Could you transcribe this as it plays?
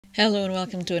Hello and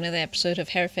welcome to another episode of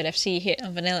Hereford FC here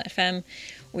on Vanilla FM.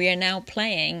 We are now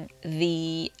playing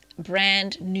the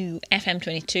brand new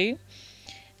FM22,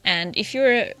 and if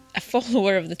you're a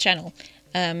follower of the channel,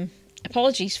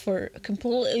 apologies for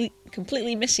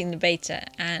completely missing the beta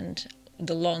and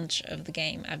the launch of the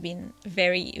game. I've been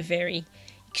very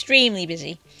extremely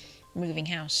busy moving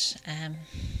house,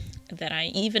 that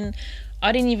I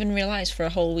didn't even realize for a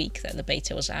whole week that the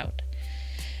beta was out.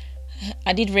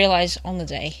 I did realize on the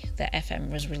day that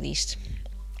FM was released.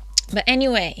 But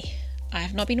anyway, I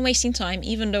have not been wasting time,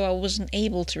 even though I wasn't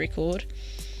able to record.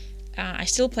 I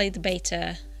still played the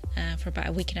beta for about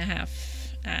a week and a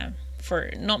half, for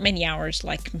not many hours,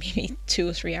 like maybe 2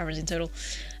 or 3 hours in total.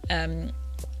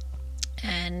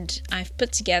 And I've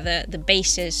put together the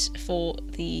basis for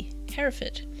the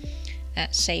Hereford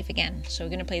save again. So we're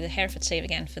going to play the Hereford save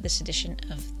again for this edition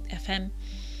of FM.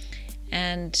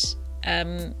 And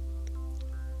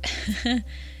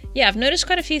yeah, I've noticed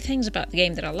quite a few things about the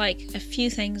game that I like. A few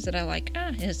things that I like,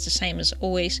 it's the same as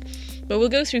always. But we'll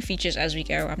go through features as we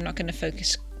go. I'm not going to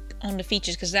focus on the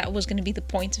features because that was going to be the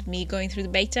point of me going through the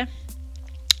beta.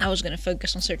 I was going to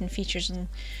focus on certain features and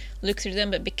look through them,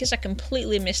 but because I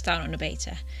completely missed out on the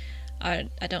beta, I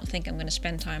don't think I'm going to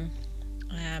spend time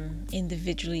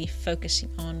individually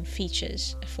focusing on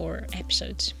features for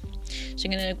episodes. So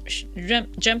I'm going to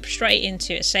jump straight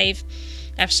into a save.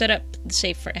 I've set up the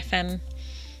save for FM,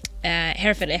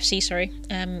 Hereford FC, sorry,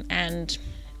 and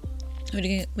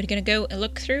we're going to go and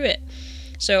look through it.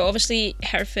 So obviously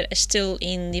Hereford is still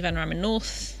in the Van Riemen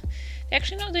North. They're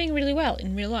actually not doing really well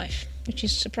in real life, which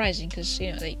is surprising because,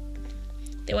 you know,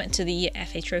 they went to the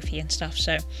FA Trophy and stuff.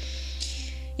 So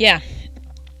yeah,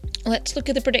 let's look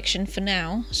at the prediction for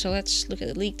now. So let's look at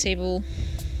the league table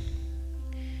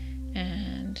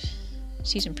and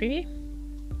season preview.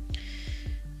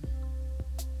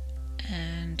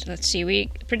 And let's see,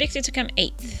 we predicted to come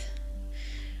 8th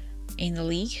in the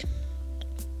league.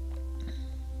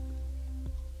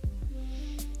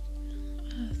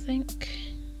 I think,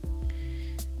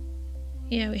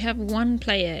 yeah, we have one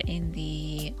player in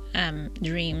the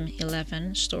Dream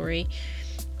 11 story.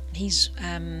 He's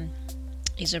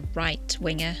a right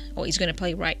winger, or he's going to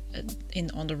play right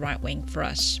on the right wing for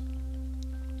us.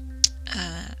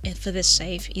 For this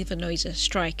save, even though he's a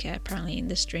striker apparently in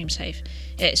this Dream save.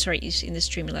 He's in this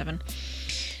Dream 11.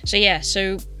 So yeah,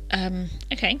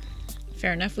 okay,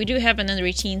 fair enough. We do have an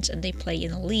under-18s and they play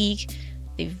in the league.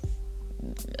 They've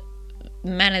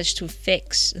managed to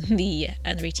fix the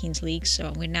under-18s league,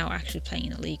 so we're now actually playing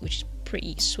in the league, which is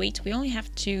pretty sweet. We only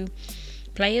have 2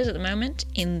 players at the moment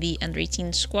in the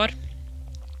under-18 squad,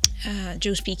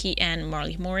 Joe Speakey and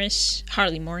Harley Morris.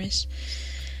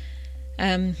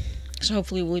 So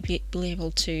hopefully we'll be able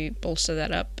to bolster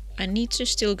that up. I need to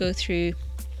still go through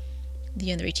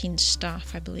the under-18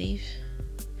 staff, I believe.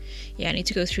 Yeah, I need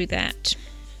to go through that.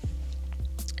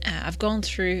 I've gone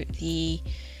through the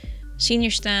senior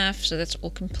staff, so that's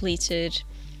all completed.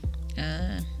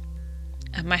 I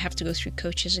might have to go through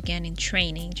coaches again in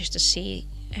training just to see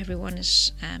everyone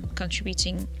is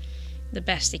contributing the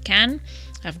best they can.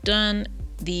 I've done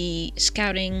the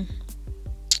scouting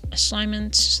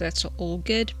assignments, so that's all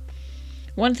good.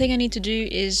 One thing I need to do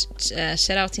is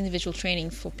set out individual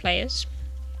training for players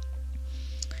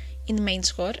in the main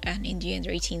squad and in the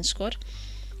under-18 squad.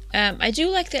 I do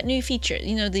like that new feature,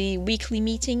 you know, the weekly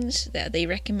meetings that they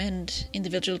recommend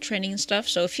individual training and stuff.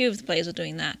 So a few of the players are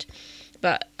doing that.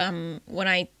 But when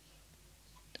I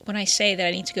say that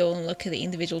I need to go and look at the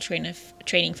individual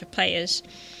training for players,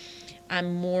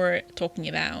 I'm more talking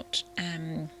about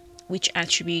which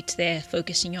attribute they're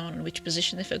focusing on and which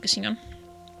position they're focusing on.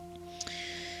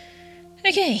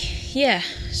 Okay, yeah,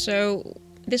 so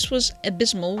this was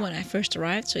abysmal when I first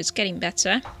arrived, so it's getting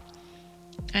better.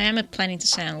 I am planning to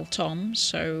sell Tom,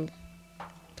 so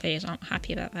players aren't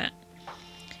happy about that.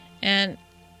 And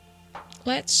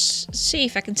let's see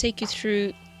if I can take you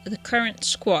through the current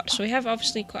squad. So we have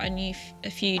obviously quite a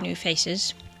few new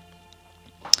faces,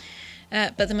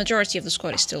 but the majority of the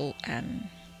squad is still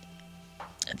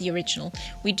the original.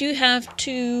 We do have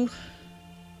 2.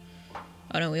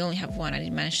 Oh no, we only have 1. I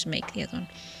didn't manage to make the other one.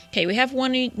 Okay, we have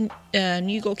 1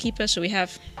 new goalkeeper. So we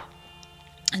have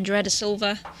André da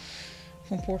Silva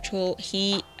from Portugal.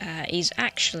 He is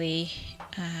actually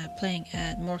playing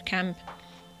at Morecambe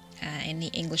in the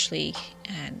English League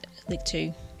and League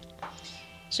 2.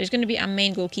 So he's going to be our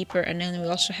main goalkeeper. And then we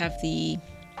also have the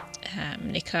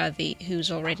Nick Harvey,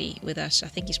 who's already with us. I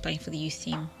think he's playing for the youth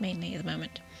team mainly at the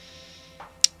moment.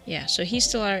 Yeah, so he's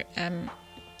still our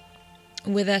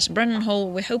with us. Brendan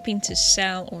Hall, we're hoping to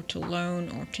sell or to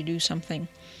loan or to do something.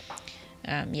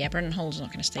 Yeah, Brendan Hall's not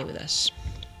going to stay with us.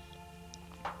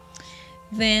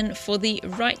 Then for the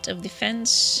right of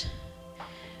defence,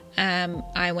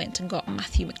 I went and got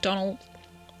Matthew McDonald.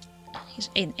 He's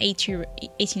an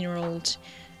 18-year-old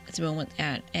at the moment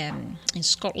in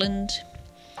Scotland,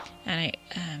 and I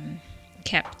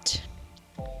kept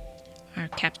our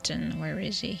captain. Where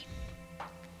is he?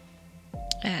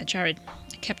 Jared.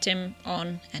 I kept him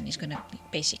on, and he's going to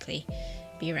basically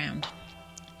be around.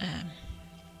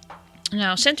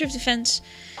 Now, centre of defence,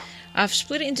 I've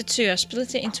split it into two. I've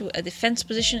split it into a defence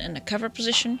position and a cover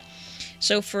position.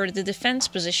 So for the defence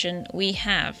position, we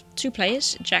have two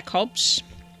players, Jack Hobbs,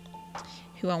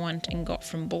 who I went and got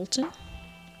from Bolton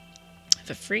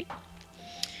for free.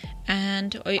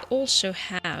 And I also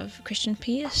have Christian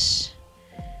Pearce.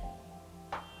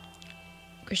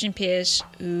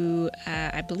 Who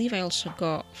I believe I also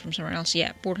got from somewhere else.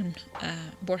 Yeah, Boreham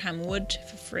Wood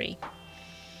for free.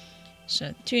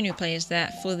 So two new players there.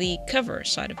 For the cover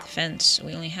side of defence,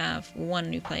 we only have one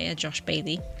new player, Josh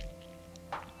Bailey.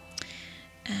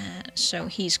 So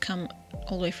he's come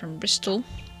all the way from Bristol.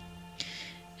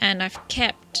 And I've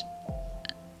kept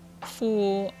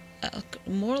for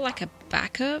more like a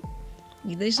backup.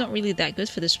 He's not really that good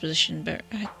for this position, but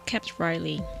I kept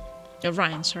Ryan,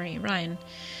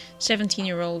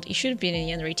 17-year-old. He should have been in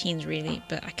the under 18s really,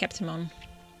 but I kept him on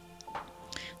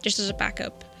just as a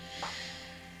backup.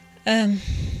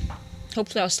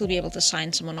 Hopefully I'll still be able to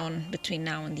sign someone on between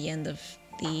now and the end of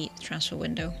the transfer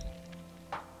window.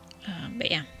 But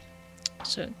yeah,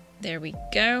 so there we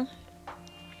go.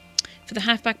 For the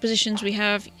halfback positions, we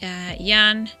have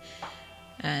Jan,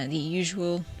 the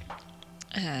usual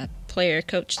player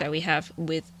coach that we have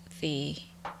with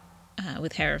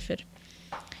Hereford,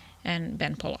 and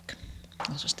Ben Pollock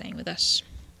also staying with us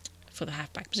for the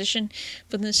halfback position.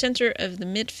 For the centre of the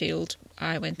midfield,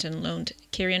 I went and loaned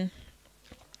Kieran,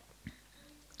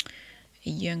 a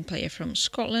young player from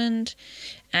Scotland,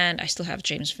 and I still have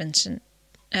James Vincent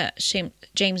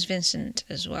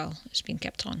as well. It's been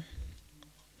kept on.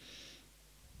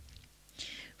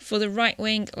 For the right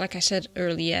wing, like I said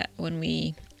earlier when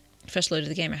we first loaded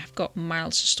the game, I have got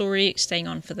Miles Story staying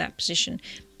on for that position,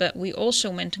 but we also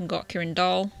went and got Kieran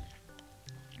Dahl,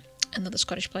 another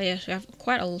Scottish player. So we have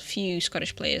quite a few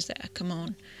Scottish players that have come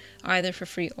on, either for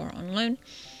free or on loan.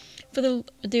 For the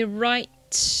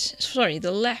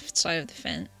left side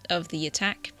of the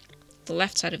attack,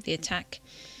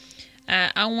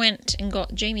 I went and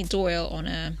got Jamie Doyle on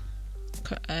a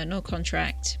no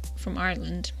contract from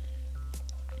Ireland.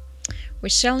 We're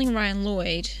selling Ryan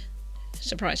Lloyd,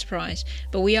 surprise, surprise,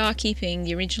 but we are keeping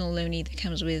the original loanee that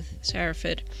comes with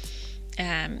Hereford.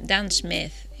 Dan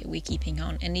Smith, we're keeping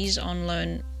on, and he's on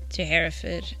loan to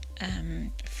Hereford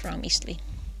from Eastleigh.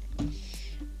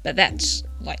 But that's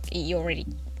like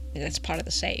that's part of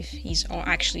the save. He's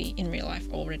actually in real life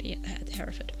already at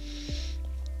Hereford.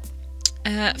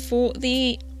 For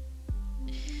the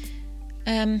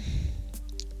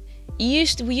we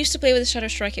used to play with a shadow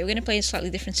striker. We're going to play a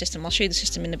slightly different system. I'll show you the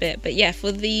system in a bit. But yeah,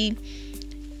 for the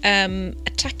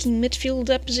attacking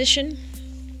midfielder position,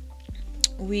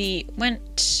 we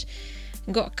went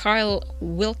and got Kyle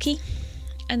Wilkie,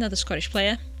 another Scottish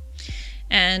player,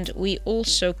 and we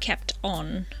also kept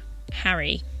on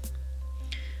Harry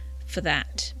for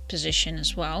that position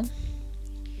as well.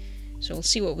 So we'll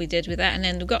see what we did with that. And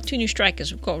then we've got two new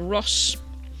strikers. We've got Ross,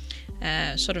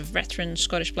 sort of veteran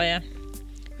Scottish player.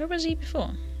 Where was he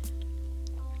before?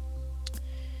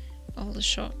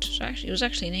 Aldershot. So it was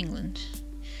actually in England.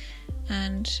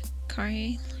 And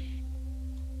Kyle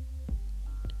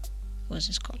was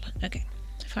in Scotland. Okay,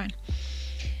 fine.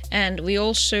 And we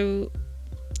also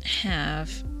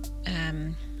have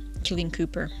Killian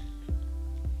Cooper,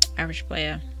 Irish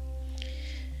player,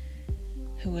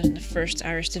 who was in the first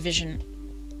Irish division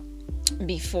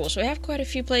before. So we have quite a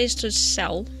few players to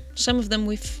sell. Some of them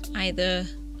we've either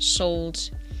sold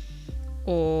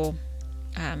or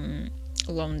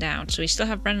loaned out. So we still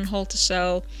have Brendan Hall to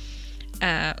sell.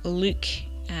 Luke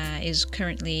is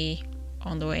currently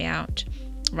on the way out.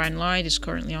 Ryan Lloyd is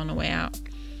currently on the way out.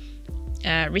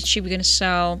 Richie we're going to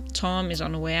sell. Tom is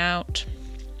on the way out.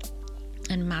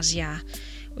 And Mazia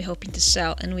we're hoping to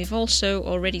sell. And we've also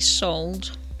already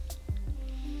sold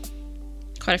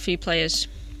quite a few players.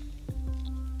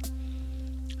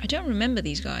 I don't remember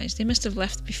these guys. They must have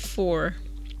left before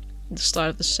the start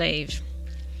of the save.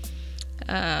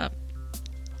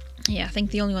 Yeah, I think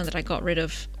the only one that I got rid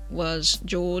of was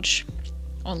George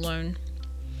on loan,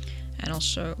 and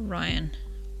also Ryan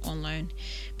on loan.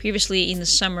 Previously in the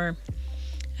summer,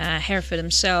 Hereford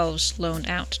themselves loaned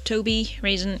out Toby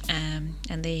Raisin,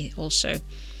 and they also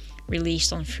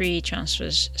released on free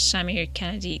transfers Samir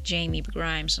Kennedy, Jamie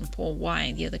Grimes, and Paul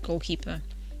White, the other goalkeeper,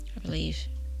 I believe.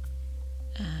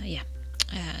 Yeah.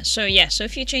 So yeah, so a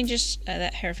few changes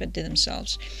that Hereford did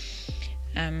themselves.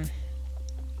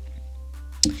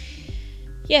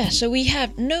 Yeah, so we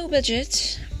have no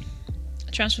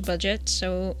transfer budget.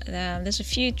 So there's a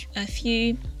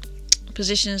few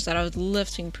positions that I would love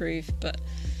to improve, but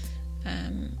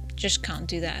just can't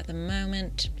do that at the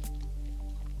moment.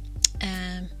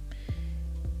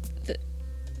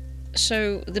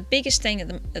 So the biggest thing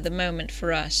at the moment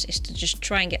for us is to just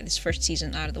try and get this first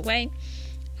season out of the way,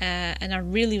 and I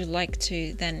really would like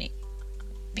to then,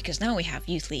 because now we have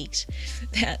youth leagues,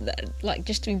 like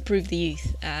just to improve the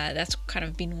youth. That's kind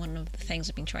of been one of the things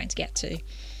I've been trying to get to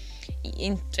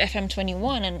in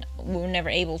FM21, and we were never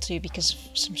able to because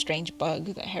of some strange bug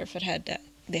that Hereford had, that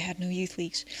they had no youth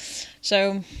leagues.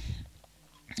 So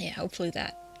yeah, hopefully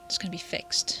that's going to be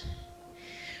fixed.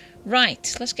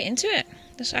 Right, let's get into it.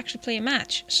 Let's actually play a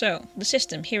match. So, the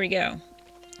system, here we go.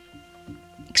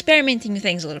 Experimenting with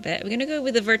things a little bit. We're going to go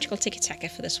with a vertical tiki-taka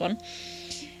for this one.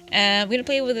 We're going to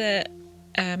play with a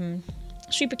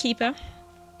sweeper keeper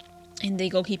in the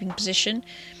goalkeeping position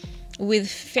with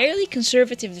fairly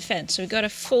conservative defense. So we've got a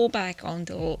fullback on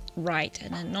the right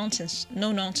and a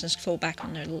no-nonsense fullback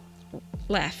on the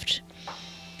left.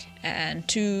 And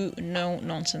two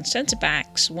no-nonsense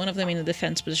centre-backs, one of them in the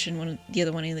defence position, the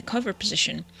other one in the cover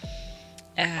position.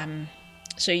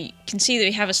 So you can see that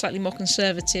we have a slightly more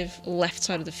conservative left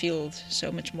side of the field,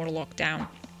 so much more locked down,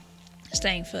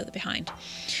 staying further behind.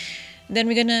 Then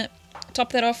we're going to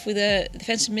top that off with a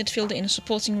defensive midfielder in a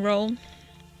supporting role.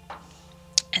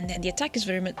 And then the attack is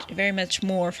very much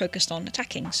more focused on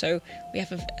attacking. So we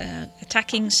have an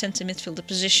attacking centre midfielder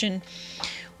position.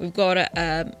 We've got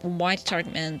a wide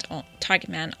target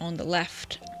man on the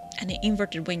left and an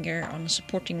inverted winger on a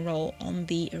supporting role on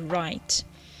the right.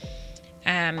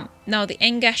 Now the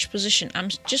Engash position, I'm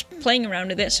just playing around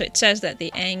with it. So it says that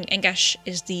the Engash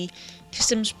is the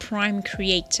system's prime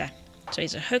creator. So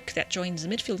he's a hook that joins the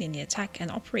midfield in the attack and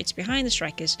operates behind the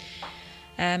strikers.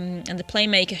 And the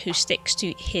playmaker who sticks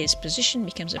to his position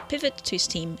becomes a pivot to his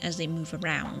team as they move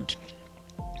around.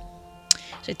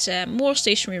 So it's a more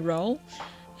stationary role.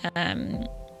 The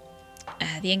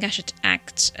Engash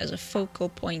acts as a focal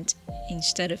point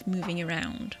instead of moving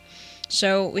around.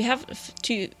 So we have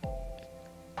two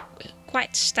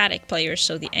quite static players,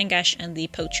 so the Engash and the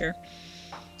Poacher.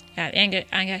 The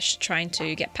Engash trying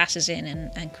to get passes in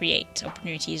and create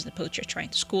opportunities, the Poacher trying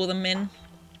to score them in.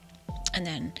 And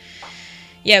then,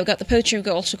 yeah, we've got the Poacher, we've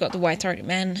also got the wide target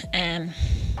man.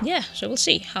 Yeah, so we'll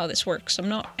see how this works.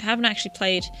 I haven't actually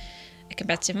played a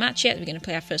competitive match yet. We're going to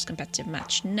play our first competitive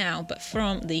match now, but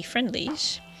from the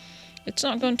friendlies, it's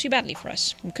not going too badly for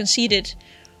us. We conceded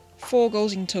 4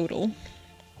 goals in total.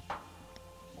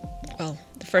 Well,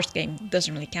 the first game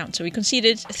doesn't really count, so we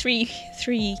conceded three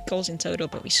goals in total,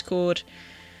 but we scored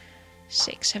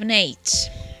 6, 7, 8.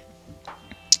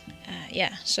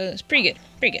 Yeah, so it's pretty good.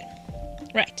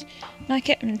 Right, my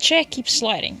chair keeps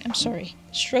sliding. I'm sorry,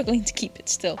 struggling to keep it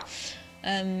still.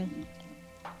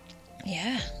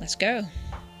 Yeah, let's go.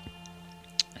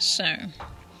 So,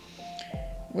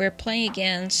 we're playing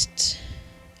against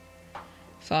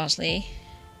Farsley,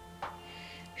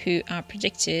 who are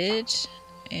predicted,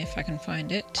 if I can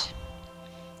find it,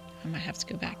 I might have to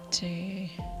go back to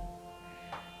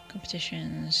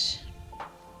competitions.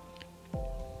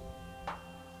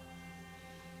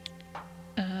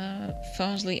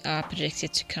 Farsley are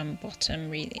predicted to come bottom,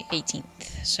 really,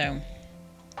 18th. So,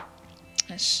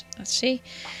 let's see.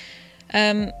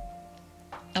 I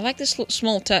like this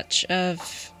small touch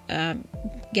of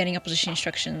getting opposition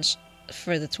instructions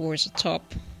further towards the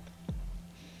top.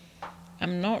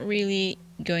 I'm not really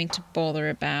going to bother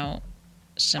about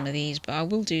some of these, but I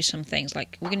will do some things.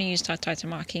 Like, we're going to use tighter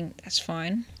marking, that's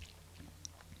fine.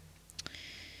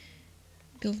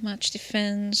 Build match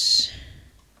defense.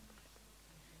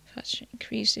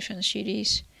 Increase defense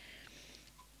duties.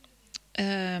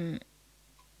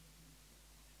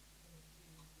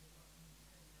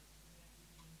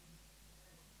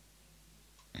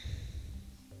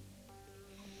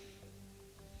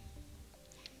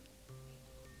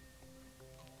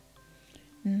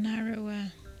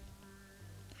 Narrower.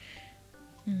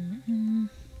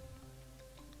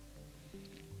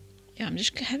 Yeah, I'm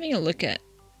just having a look at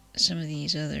some of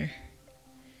these other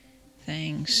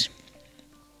things.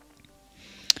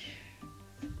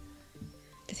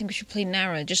 I think we should play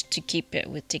narrow just to keep it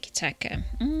with tiki-taka.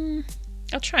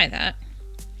 I'll try that.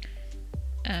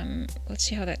 Let's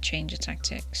see how that changes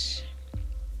tactics.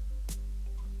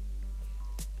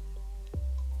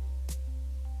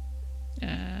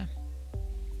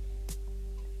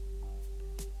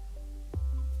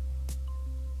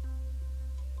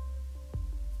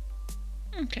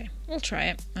 Okay, we'll try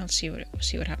it. I'll see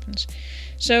what happens.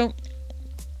 So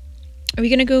we're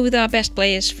gonna go with our best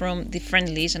players from the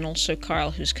friendlies, and also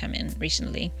Carl, who's come in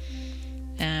recently.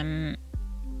 And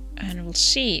we'll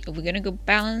see. We're gonna go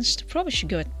balanced. Probably should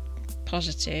go at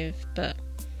positive, but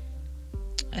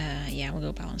yeah, we'll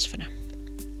go balanced for now.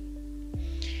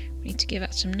 We need to give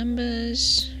out some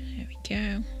numbers. There we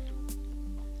go.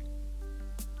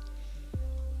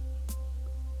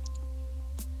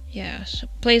 Yeah, so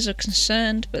players are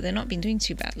concerned, but they're not been doing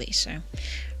too badly, so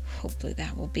hopefully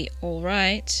that will be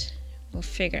alright. We'll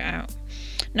figure out.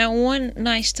 Now, one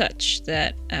nice touch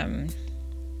that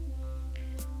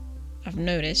I've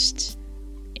noticed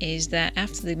is that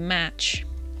after the match,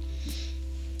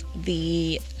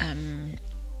 the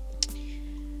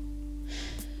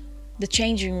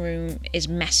changing room is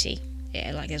messy.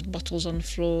 Yeah, like there's bottles on the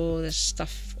floor, there's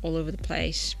stuff all over the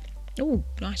place. Oh,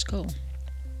 nice goal.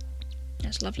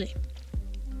 That's lovely.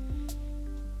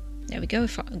 There we go.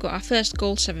 We've got our first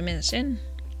goal 7 minutes in.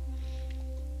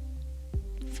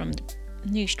 From the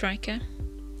new striker,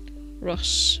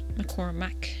 Ross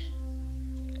McCormack.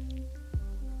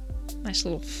 Nice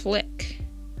little flick.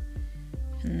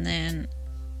 And then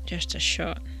just a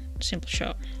shot. Simple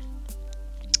shot.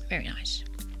 Very nice.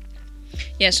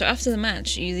 Yeah, so after the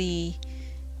match, the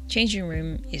changing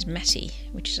room is messy,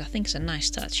 which is, I think, is a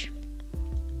nice touch.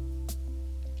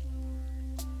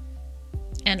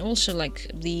 And also, like,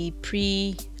 the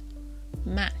pre-match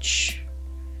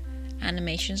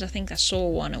animations, I think I saw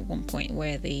one at one point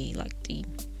where the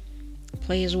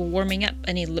players were warming up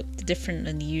and it looked different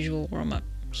than the usual warm-up.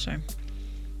 So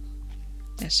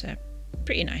that's a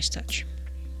pretty nice touch.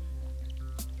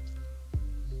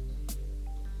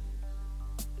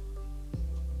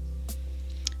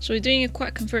 So we're doing a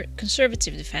quite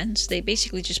conservative defense. They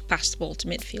basically just pass the ball to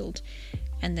midfield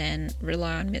and then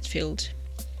rely on midfield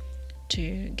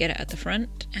to get it at the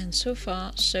front, and so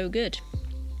far so good.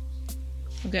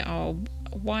 We've got our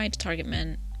wide target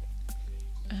men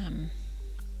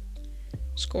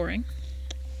scoring.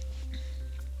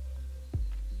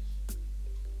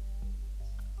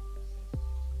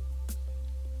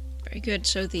 Very good.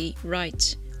 So the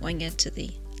right winger to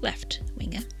the left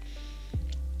winger.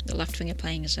 The left winger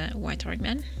playing as a wide target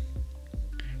man.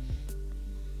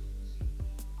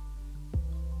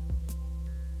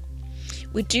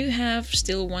 We do have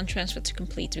still one transfer to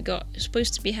complete. We're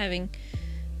supposed to be having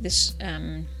this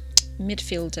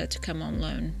midfielder to come on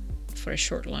loan for a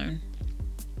short loan.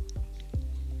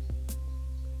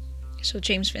 So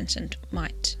James Vincent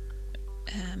might,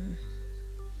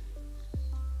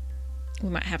 we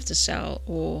might have to sell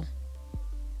or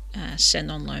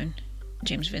send on loan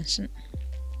James Vincent.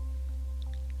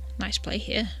 Nice play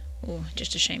here. Oh,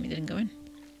 just a shame he didn't go in.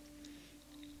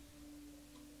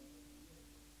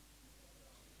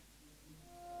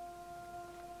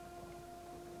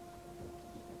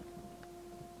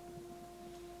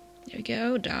 There we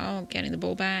go, Dahl getting the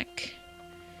ball back.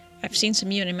 I've seen some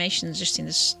new animations just in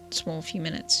this small few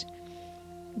minutes.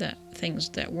 Things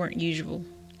that weren't usual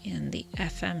in the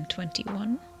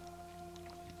FM21.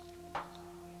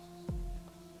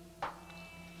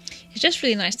 It's just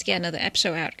really nice to get another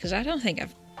episode out, because I don't think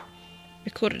I've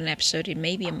recorded an episode in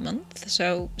maybe a month.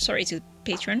 So sorry to the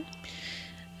patron.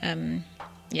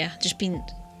 Yeah, just been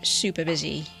super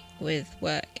busy with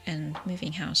work and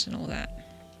moving house and all that.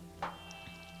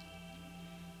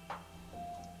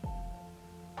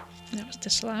 That was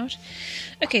disallowed.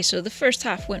 Okay, so the first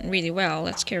half went really well.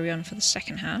 Let's carry on for the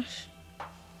second half.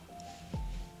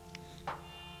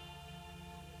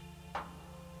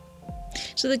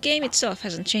 So the game itself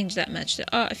hasn't changed that much. There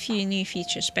are a few new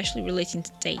features, especially relating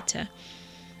to data,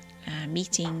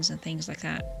 meetings and things like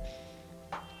that.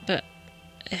 But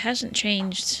it hasn't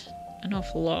changed an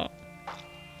awful lot.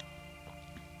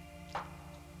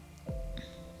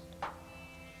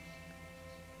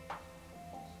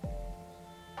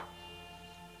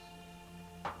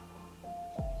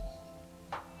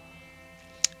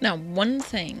 Now, one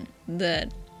thing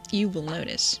that you will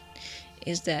notice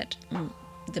is that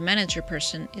the manager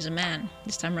person is a man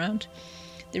this time around.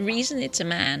 The reason it's a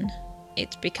man,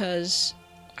 it's because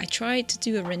I tried to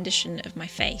do a rendition of my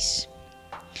face.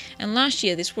 And last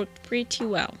year this worked pretty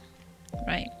well,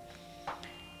 right?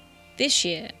 This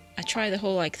year I tried the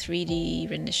whole like 3D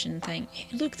rendition thing.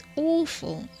 It looked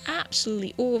awful,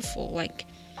 absolutely awful. Like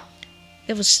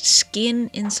there was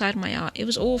skin inside my eye. It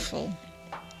was awful.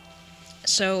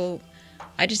 So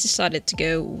I just decided to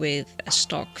go with a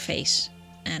stock face,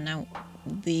 and now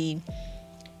the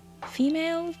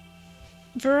female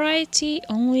variety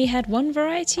only had one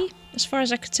variety, as far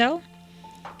as I could tell.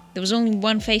 There was only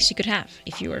one face you could have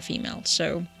if you were a female,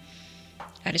 so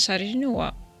I decided, you know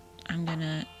what, I'm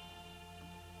gonna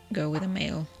go with a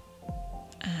male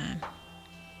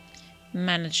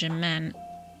manager man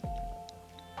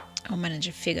or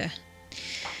manager figure.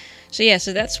 So yeah,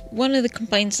 so that's one of the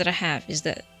complaints that I have, is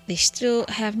that they still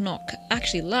have not...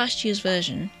 Actually, last year's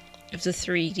version of the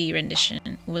 3D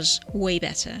rendition was way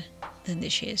better than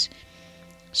this year's.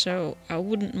 So I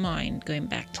wouldn't mind going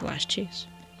back to last year's.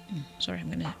 Sorry, I'm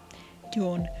gonna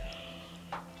yawn.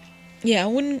 Yeah, I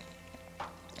wouldn't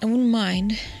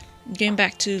mind going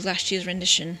back to last year's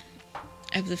rendition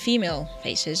of the female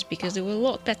faces, because they were a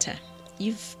lot better.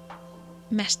 You've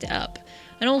messed it up.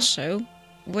 And also,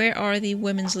 where are the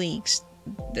women's leagues?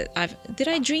 Did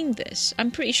I dream this?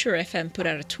 I'm pretty sure FM put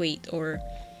out a tweet, or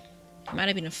it might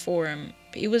have been a forum.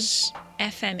 It was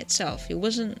FM itself. It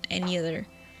wasn't any other.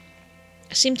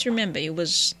 I seem to remember it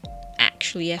was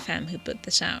actually FM who put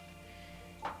this out.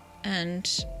 And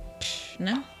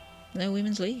no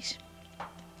women's leagues.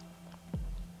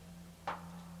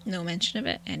 No mention of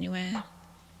it anywhere.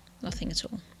 Nothing at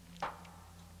all.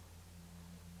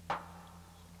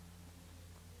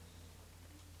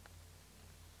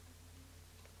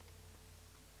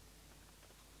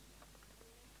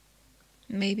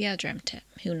 Maybe I dreamt it.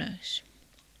 Who knows?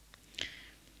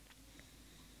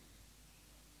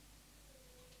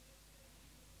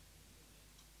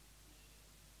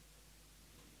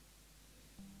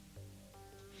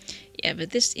 Yeah,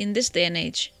 but in this day and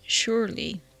age,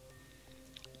 surely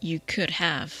you could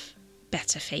have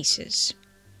better faces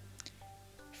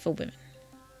for women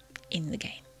in the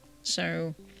game.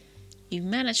 So you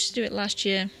managed to do it last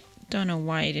year. Don't know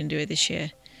why you didn't do it this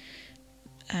year.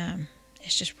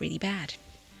 It's just really bad.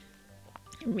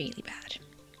 Really bad.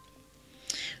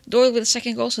 Doyle with the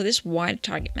second goal. So this wide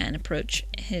target man approach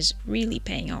is really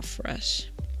paying off for us.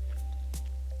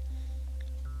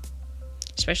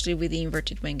 Especially with the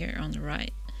inverted winger on the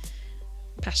right.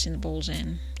 Passing the balls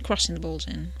in. Crossing the balls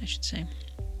in, I should say.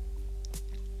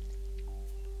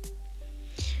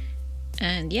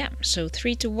 And yeah, so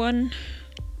 3-1.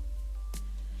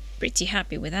 Pretty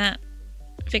happy with that.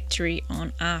 Victory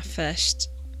on our first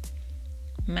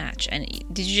match. And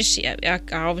did you just see, I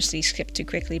obviously skipped too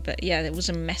quickly, but yeah, there was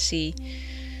a messy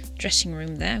dressing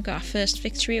room there. We've got our first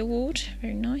victory award.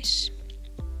 Very nice.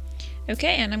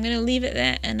 Okay, and I'm going to leave it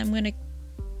there, and I'm going to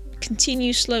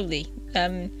continue slowly.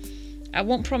 I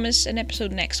won't promise an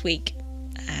episode next week,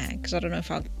 because I don't know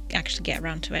if I'll actually get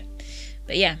around to it.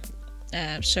 But yeah,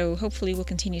 so hopefully we'll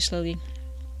continue slowly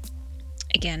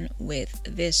again with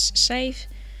this save.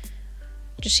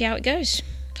 Just see how it goes.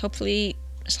 Hopefully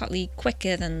slightly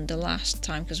quicker than the last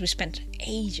time, because we spent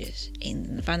ages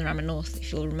in the Vanarama North,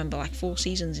 if you'll remember, like 4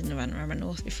 seasons in the Vanarama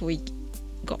North before we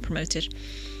got promoted.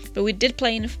 But we did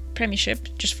play in a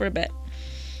Premiership just for a bit.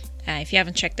 If you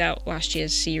haven't checked out last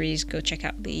year's series, go check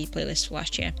out the playlist for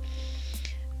last year.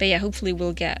 But yeah, hopefully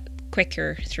we'll get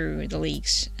quicker through the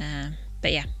leagues.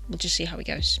 But yeah, we'll just see how it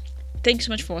goes. Thanks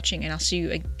so much for watching, and I'll see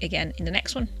you again in the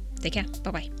next one. Take care.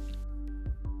 Bye bye.